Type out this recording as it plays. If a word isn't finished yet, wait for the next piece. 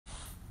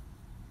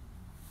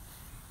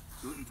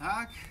Guten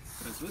Tag,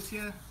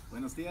 Здравствуйте,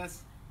 Buenos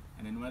Dias,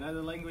 and in what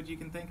other language you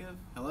can think of,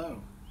 hello.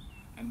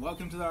 And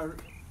welcome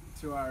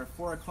to our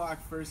 4 o'clock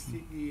First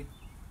Tee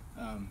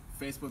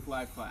Facebook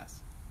Live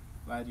class.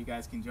 Glad you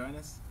guys can join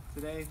us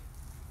today.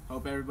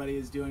 Hope everybody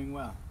is doing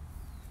well.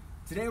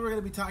 Today we're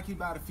going to be talking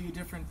about a few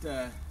different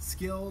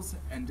skills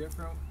and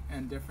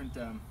different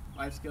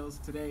life skills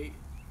today,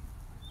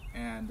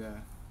 and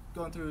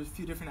going through a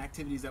few different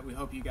activities that we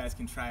hope you guys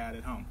can try out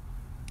at home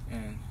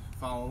and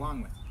follow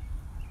along with.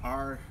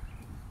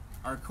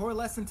 Our core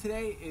lesson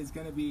today is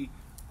going to be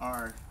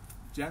our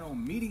general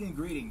meeting and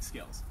greeting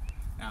skills.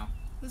 Now,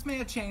 this may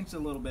have changed a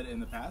little bit in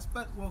the past,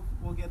 but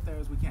we'll get there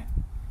as we can.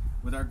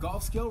 With our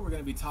golf skill, we're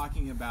going to be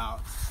talking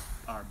about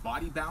our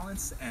body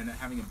balance and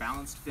having a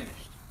balanced finish.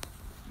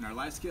 In our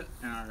life skill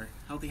and our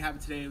healthy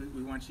habit today,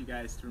 we want you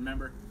guys to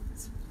remember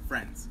it's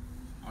friends.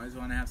 Always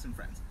want to have some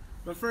friends.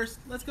 But first,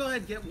 let's go ahead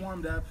and get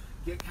warmed up,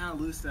 get kind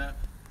of loosened up.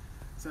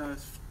 So,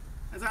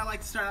 as I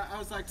like to start, I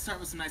always like to start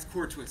with some nice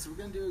core twists. So we're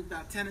going to do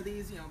about 10 of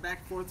these, back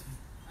and forth.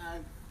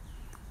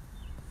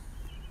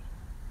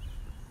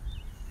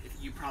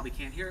 You probably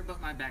can't hear it, but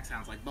my back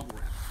sounds like bubble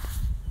wrap.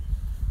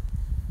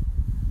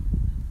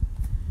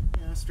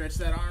 Stretch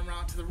that arm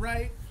out to the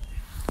right.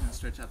 Now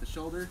stretch out the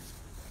shoulder.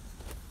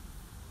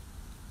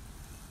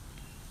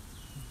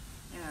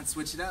 And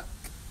switch it up.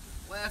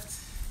 Left.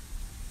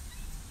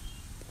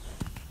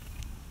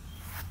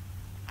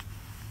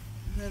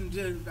 And then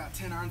do about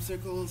 10 arm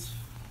circles.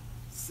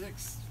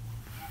 6,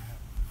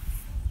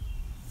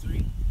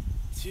 3,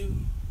 2,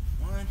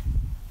 1.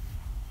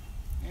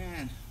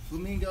 And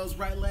flamingos,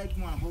 right leg.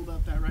 You want to hold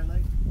up that right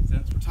leg.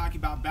 Since we're talking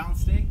about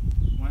balance today,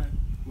 we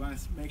want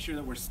to make sure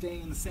that we're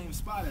staying in the same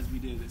spot as we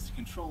do this,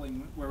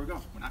 controlling where we're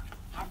going. We're not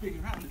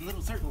hopping around in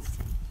little circles.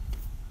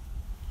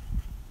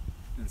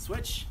 Then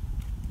switch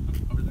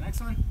over to the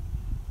next one.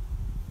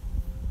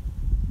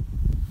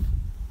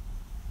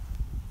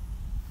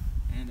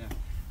 And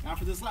now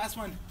for this last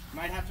one, you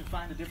might have to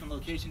find a different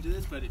location to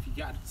this, but if you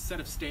got a set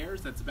of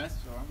stairs, that's the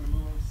best. So I'm going to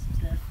move over some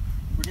stairs.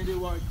 We're going to do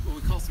what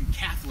we call some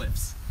calf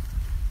lifts.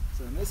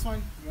 So in this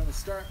one, you're going to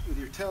start with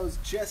your toes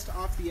just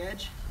off the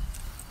edge.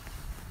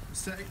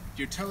 So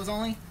your toes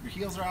only, your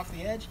heels are off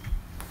the edge.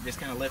 You're just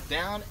going to lift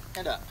down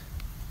and up.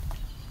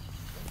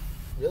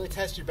 Really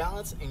test your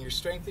balance and your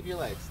strength of your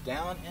legs,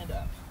 down and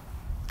up.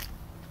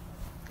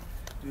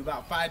 Do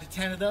about 5 to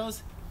 10 of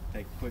those.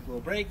 Take a quick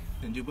little break,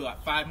 then do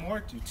about 5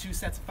 more. Do 2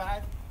 sets of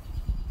 5.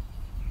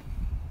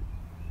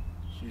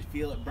 You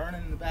feel it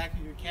burning in the back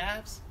of your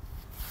calves.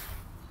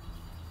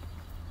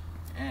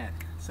 And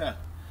so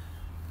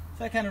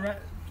that kind of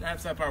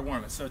wraps up our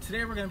warm-up. So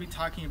today we're going to be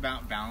talking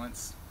about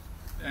balance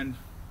and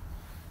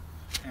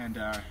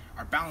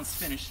our balanced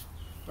finish,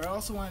 but I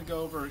also want to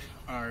go over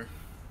our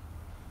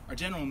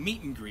general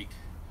meet and greet,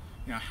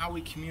 how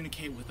we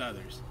communicate with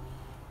others.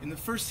 In the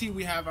first tee,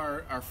 we have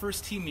our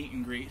first tee meet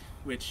and greet,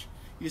 which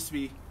used to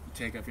be you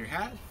take off your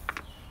hat,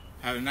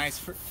 have a nice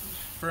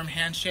firm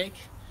handshake,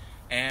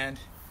 and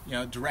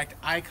direct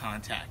eye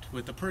contact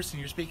with the person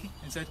you're speaking,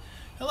 and said,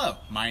 "Hello,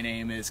 my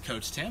name is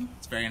Coach Tim.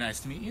 It's very nice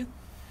to meet you."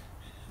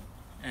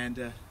 And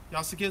you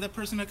also give that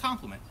person a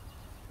compliment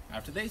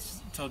after they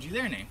told you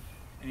their name.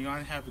 And you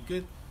want to have a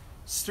good,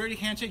 sturdy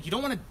handshake. You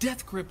don't want to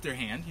death grip their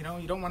hand. You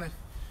don't want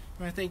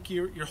to think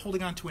you're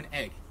holding on to an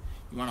egg.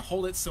 You want to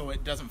hold it so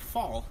it doesn't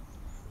fall,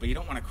 but you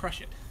don't want to crush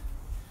it.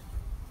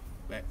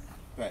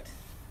 But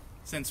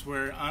since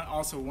we're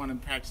also want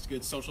to practice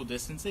good social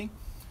distancing,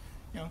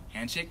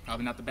 handshake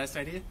probably not the best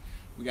idea.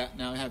 We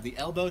have the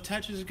elbow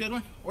touch is a good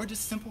one, or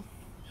just simple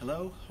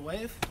hello,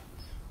 wave,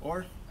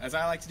 or as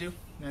I like to do,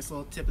 nice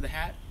little tip of the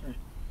hat, or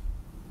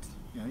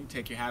you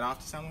take your hat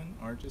off to someone,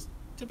 or just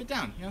tip it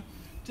down.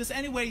 Just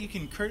any way you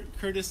can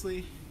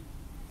courteously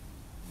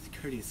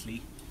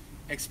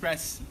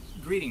express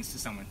greetings to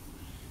someone.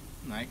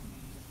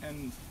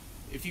 And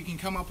if you can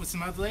come up with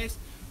some other ways,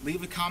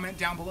 leave a comment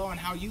down below on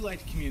how you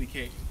like to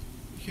communicate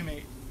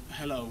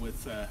hello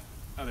with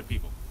other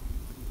people.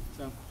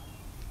 So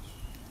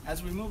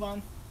as we move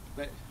on,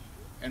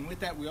 and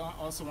with that, we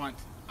also want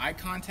eye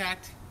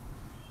contact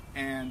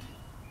and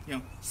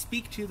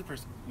speak to the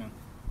person.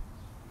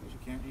 Because you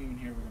can't even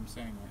hear what I'm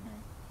saying right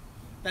now.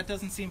 That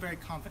doesn't seem very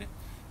confident.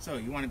 So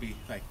you want to be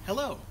like,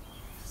 hello.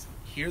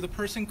 Hear the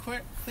person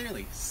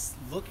clearly.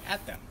 Look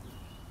at them.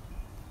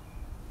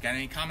 Got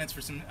any comments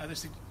for some other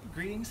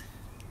greetings?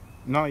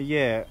 Not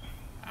yet.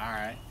 All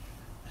right.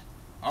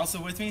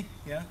 Also with me,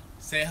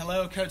 say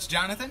hello, Coach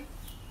Jonathan.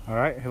 All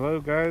right. Hello,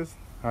 guys.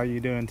 How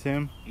you doing,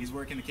 Tim? He's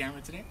working the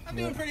camera today. I'm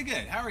doing pretty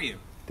good. How are you?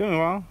 Doing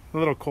well. A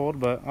little cold,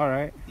 but all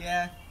right.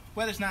 Yeah.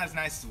 Weather's not as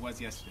nice as it was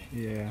yesterday.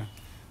 Yeah.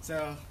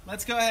 So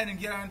let's go ahead and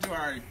get on to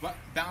our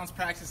balance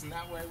practice, and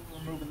that way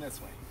we're moving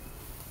this way.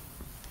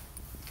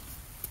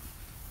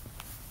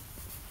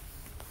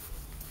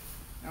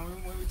 Now,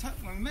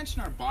 when we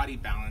mention our body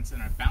balance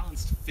and our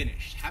balanced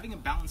finish, having a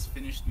balanced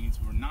finish means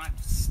we're not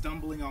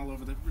stumbling all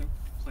over the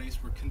place.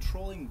 We're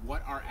controlling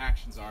what our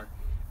actions are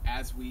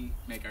as we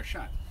make our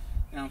shot.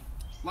 Now,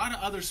 a lot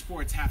of other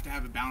sports have to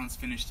have a balanced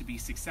finish to be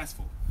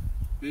successful.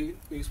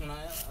 biggest one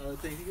I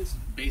think is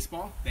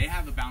baseball. They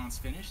have a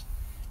balanced finish.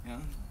 You know,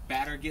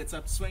 batter gets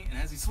up to swing, and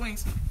as he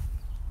swings,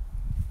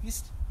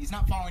 he's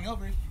not falling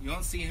over. You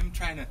don't see him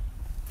trying to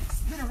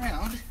spin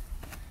around.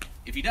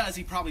 If he does,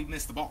 he probably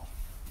missed the ball.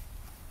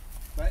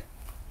 But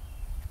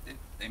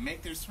they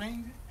make their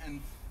swing,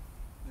 and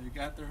they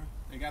got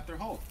their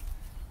hold.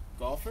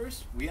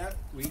 Golfers, we got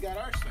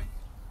our swing.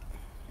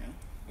 Yeah.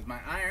 With my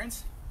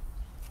irons,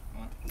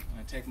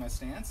 I take my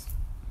stance,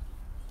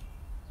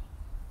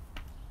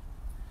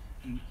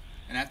 and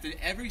after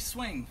every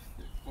swing,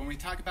 when we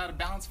talk about a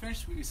balanced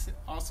finish, we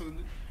also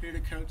hear the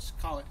coach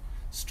call it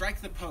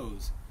strike the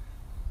pose.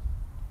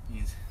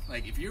 Means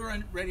like if you're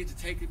ready to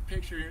take a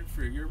picture if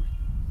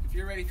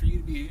you're ready for you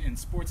to be in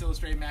Sports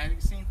Illustrated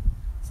magazine,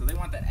 so they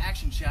want that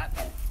action shot.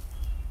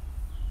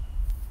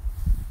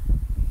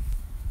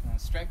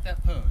 Strike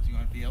that pose. You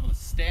want to be able to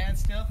stand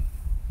still,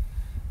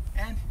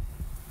 and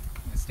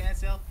stand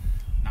still,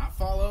 not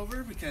fall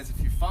over, because if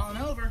you're falling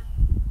over,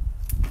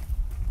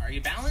 are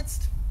you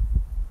balanced?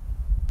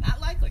 Not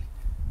likely.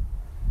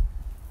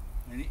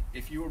 And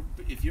if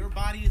your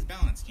body is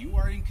balanced, you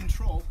are in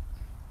control.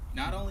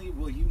 Not only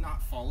will you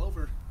not fall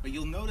over, but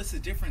you'll notice a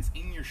difference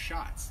in your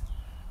shots.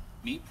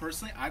 Me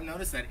personally, I've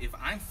noticed that if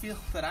I feel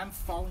that I'm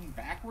falling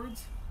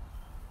backwards,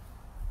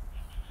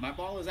 my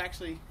ball's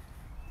going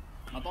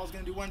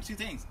to do one of two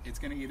things. It's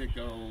going to either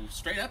go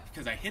straight up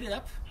because I hit it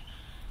up,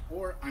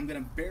 or I'm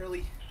going to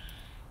barely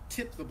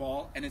tip the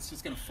ball and it's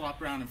just going to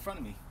flop around in front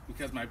of me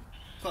because my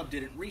club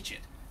didn't reach it.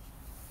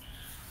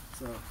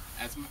 So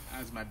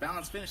as my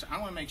balance finish, I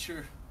want to make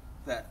sure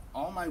that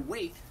all my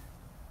weight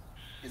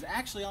is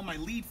actually on my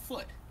lead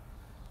foot.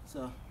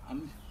 So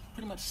I'm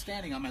pretty much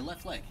standing on my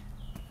left leg.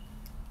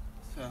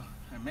 So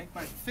I make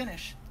my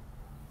finish,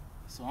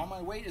 so all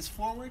my weight is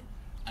forward,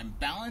 I'm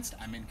balanced,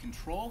 I'm in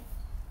control,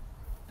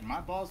 and my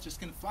ball's just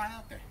going to fly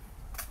out there.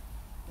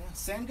 Yeah,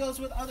 same goes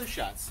with other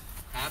shots.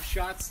 Half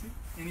shots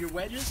in your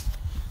wedges,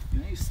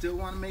 you still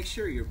want to make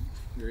sure you're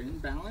in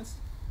balance.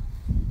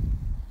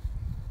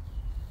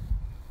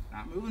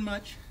 Not moving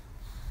much.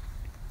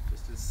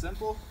 Just as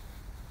simple.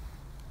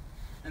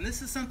 And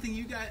this is something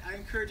I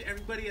encourage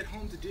everybody at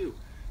home to do.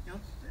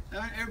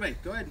 Everybody,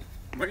 go ahead,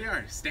 where you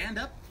are, stand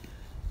up,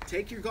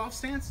 take your golf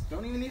stance,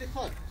 don't even need a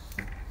club.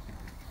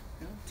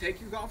 Take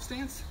your golf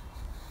stance,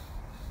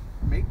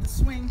 make the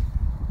swing,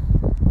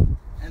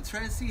 and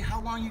try to see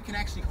how long you can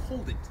actually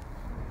hold it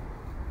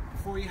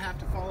before you have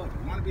to fall over.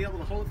 You want to be able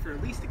to hold it for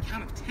at least a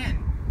count of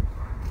 10.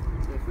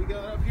 So if we go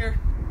up here,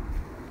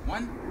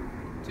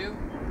 1, 2,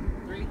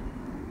 3,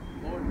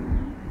 4,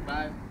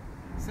 5,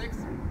 6,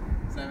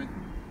 7,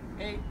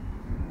 8,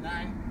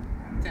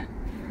 9, 10.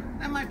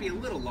 That might be a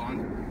little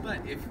long, but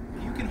if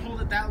you can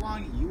hold it that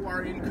long, you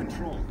are in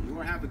control. You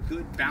will have a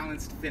good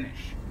balanced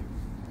finish.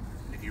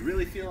 If you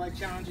really feel like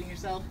challenging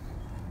yourself,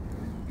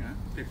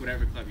 pick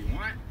whatever club you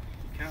want.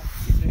 You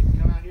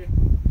come out here,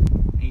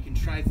 and you can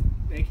try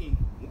making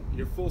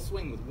your full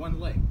swing with one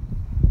leg.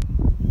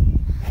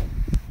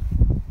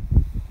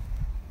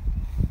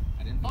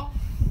 I didn't fall.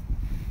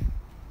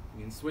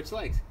 You can switch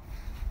legs.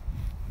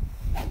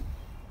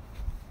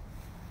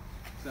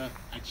 So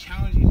I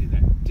challenge you to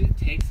do that.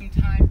 Take some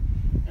time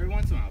every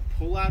once in a while.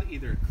 Pull out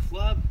either a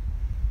club,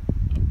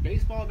 a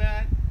baseball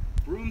bat,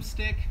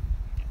 broomstick,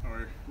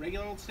 or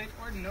regular old stick,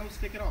 or no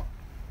stick at all.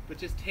 But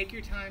just take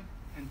your time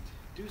and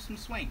do some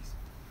swings.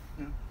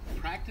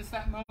 Practice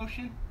that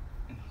motion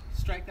and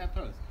strike that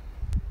pose.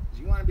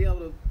 You want to be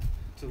able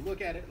to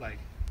look at it like,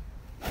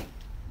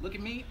 look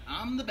at me,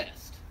 I'm the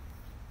best.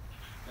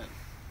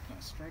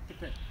 Strike the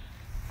pitch.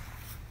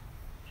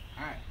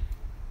 Alright,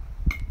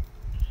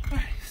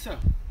 so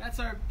that's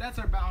our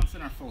balance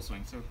in our full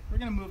swing. So we're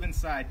going to move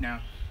inside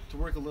now to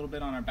work a little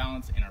bit on our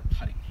balance in our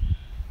putting.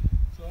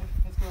 So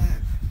let's go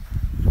ahead.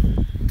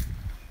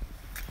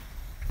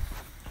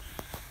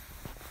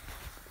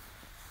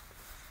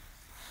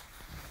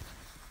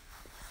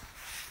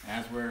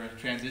 As we're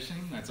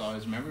transitioning, let's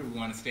always remember we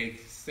want to stay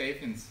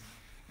safe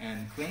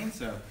and clean.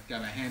 So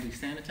got my handy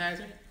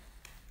sanitizer.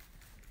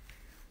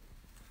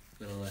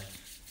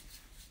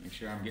 Make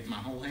sure I'm getting my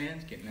whole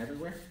hands, getting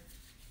everywhere.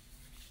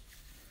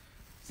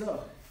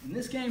 So in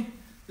this game,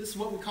 this is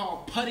what we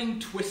call putting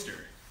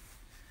twister.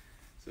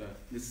 So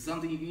this is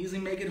something you can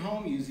easily make at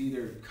home. Use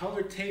either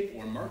colored tape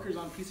or markers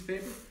on a piece of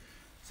paper.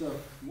 So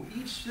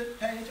each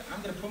page,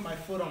 I'm going to put my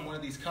foot on one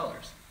of these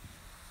colors.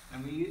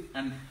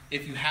 And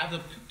if you have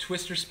the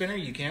twister spinner,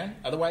 you can.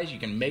 Otherwise, you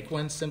can make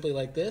one simply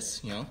like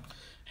this.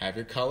 Have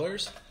your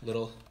colors,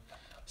 little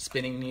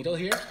spinning needle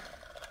here.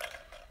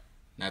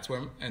 That's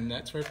where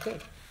it's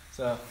put.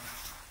 So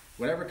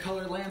whatever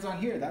color lands on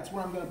here, that's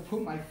where I'm going to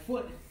put my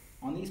foot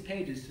on these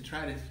pages to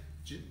try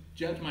to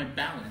judge my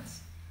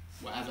balance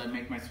as I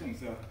make my swing.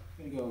 So I'm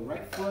going to go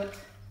right foot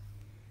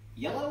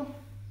yellow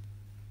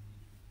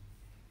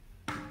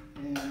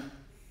and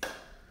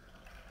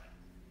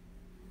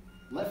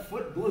left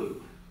foot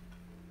blue.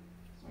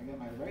 So I got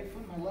my right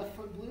foot, my left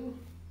foot blue.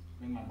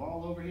 Bring my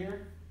ball over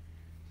here.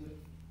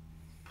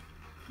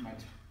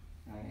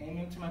 I'm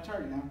aiming to my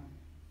target now.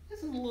 This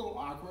is a little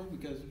awkward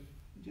because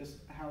just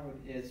how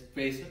it is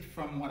based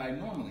from what I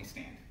normally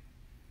stand.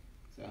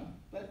 So,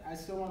 but I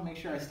still want to make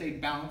sure I stay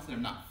balanced and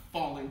I'm not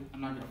falling.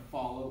 I'm not going to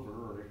fall over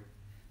or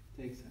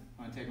I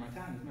want to take my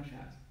time with my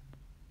shots.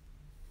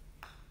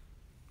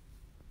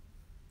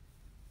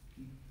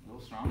 A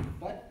little strong,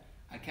 but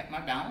I kept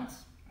my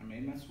balance. I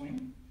made my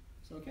swing.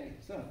 It's okay.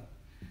 So,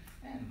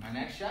 and my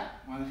next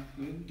shot, I want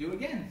to do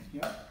again.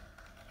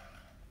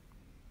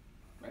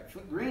 Right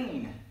foot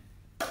green.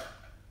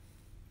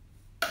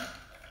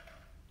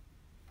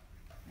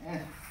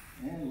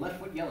 And left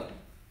foot yellow.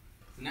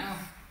 So now,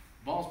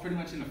 ball's pretty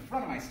much in the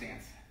front of my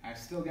stance. I've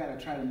still got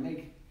to try to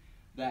make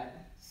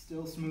that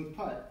still smooth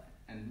putt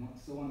and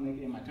still want to make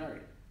it in my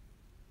target.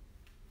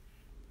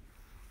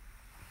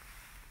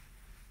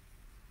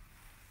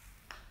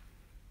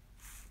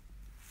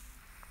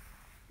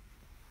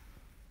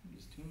 I'm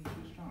just too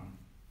strong.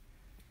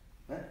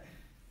 But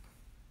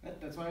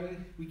that's why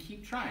we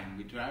keep trying.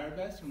 We try our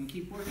best and we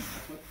keep working.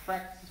 That's what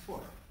practice is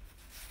for.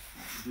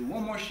 Do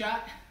one more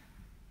shot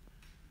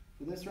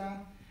for this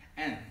round,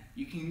 and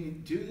you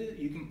can do this.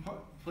 You can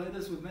play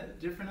this with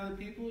different other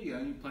people.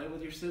 You play it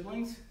with your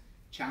siblings,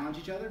 challenge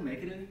each other, make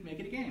it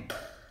a game.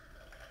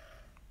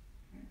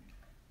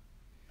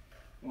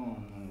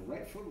 On the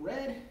right foot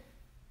red,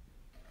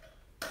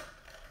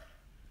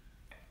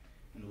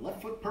 and the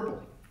left foot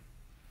purple.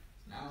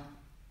 So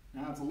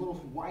now it's a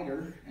little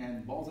wider,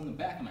 and ball's in the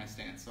back of my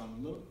stance, so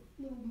I'm a little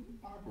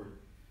awkward.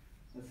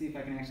 Let's see if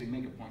I can actually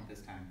make a point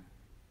this time.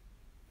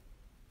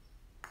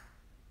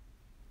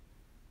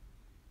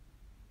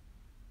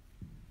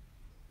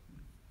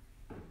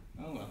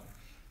 Oh well,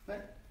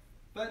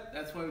 but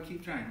that's why we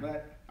keep trying.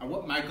 But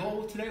what my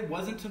goal today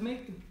wasn't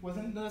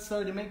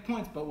necessarily to make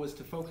points, but was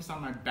to focus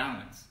on my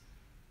balance.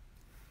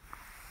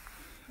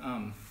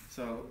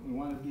 So we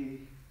want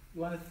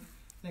to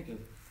think of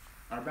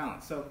our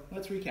balance. So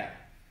let's recap.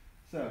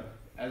 So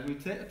as we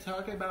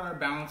talk about our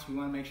balance, we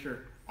want to make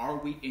sure, are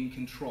we in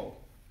control?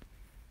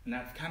 And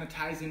that kind of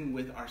ties in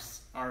with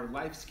our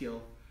life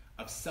skill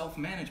of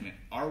self-management.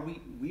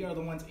 We are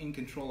the ones in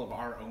control of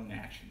our own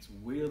actions.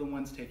 We are the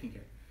ones taking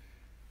care.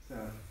 So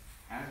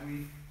as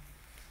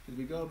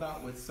we go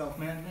about with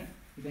self-management,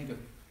 we think of,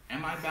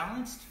 am I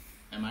balanced?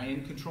 Am I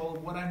in control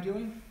of what I'm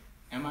doing?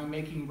 Am I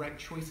making right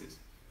choices?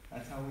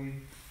 That's how we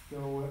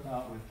go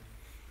about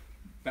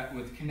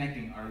with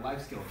connecting our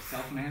life skill of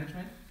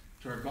self-management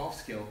to our golf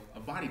skill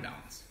of body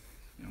balance.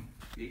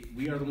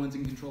 We are the ones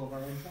in control of our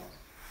own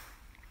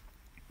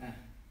selves.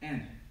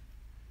 And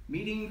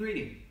meeting and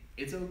greeting.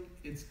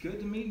 It's good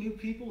to meet new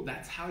people.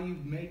 That's how you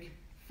make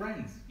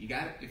friends.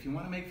 If you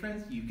want to make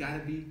friends, you got to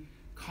be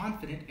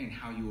confident in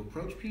how you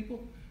approach people,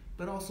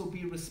 but also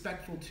be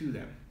respectful to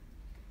them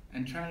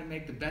and try to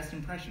make the best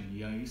impression.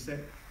 You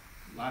said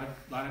a lot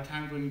of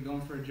times when you're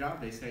going for a job,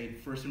 they say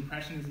first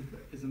impression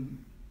is the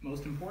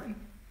most important.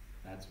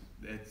 That's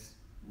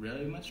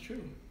really much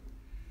true.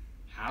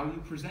 How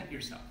you present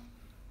yourself,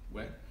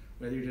 whether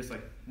you're just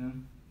like,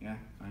 yeah,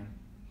 fine,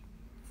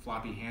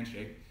 floppy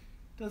handshake,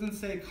 doesn't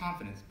say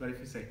confidence. But if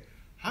you say,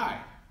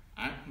 hi,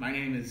 my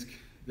name is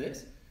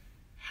this,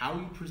 how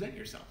you present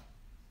yourself.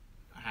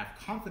 Have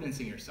confidence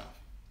in yourself.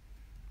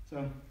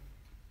 So,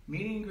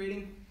 meeting and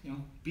greeting,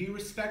 be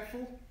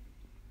respectful,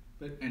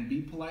 and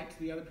be polite to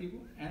the other people,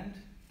 and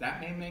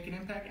that may make an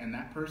impact, and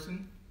that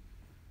person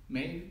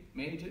may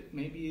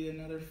be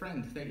another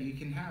friend that you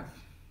can have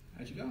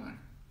as you go on.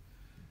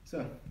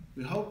 So,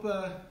 we hope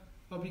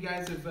you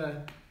guys have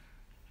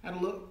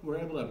were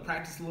able to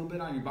practice a little bit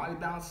on your body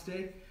balance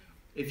today.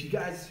 If you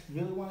guys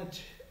really want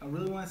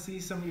to see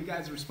some of your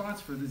guys'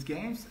 response for these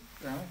games,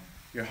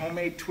 your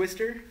homemade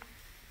twister.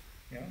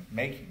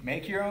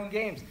 Make your own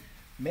games.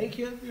 Make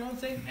your own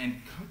thing and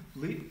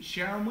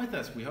share them with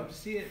us. We hope to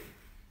see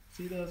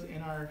those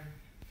in our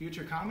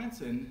future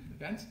comments and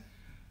events.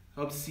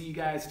 Hope to see you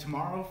guys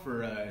tomorrow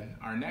for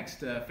our next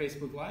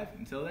Facebook Live.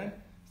 Until then,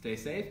 stay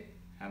safe.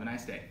 Have a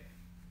nice day.